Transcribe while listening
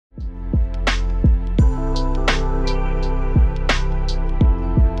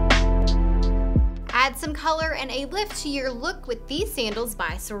some color and a lift to your look with these sandals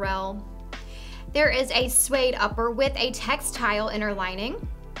by SOREL. There is a suede upper with a textile inner lining.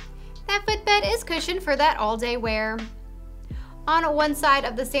 That footbed is cushioned for that all-day wear. On one side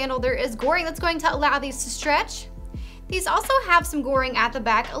of the sandal, there is goring that's going to allow these to stretch. These also have some goring at the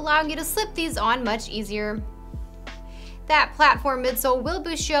back, allowing you to slip these on much easier. That platform midsole will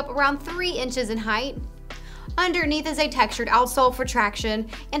boost you up around 3 inches in height. Underneath is a textured outsole for traction,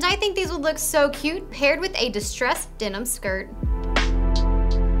 and I think these would look so cute paired with a distressed denim skirt.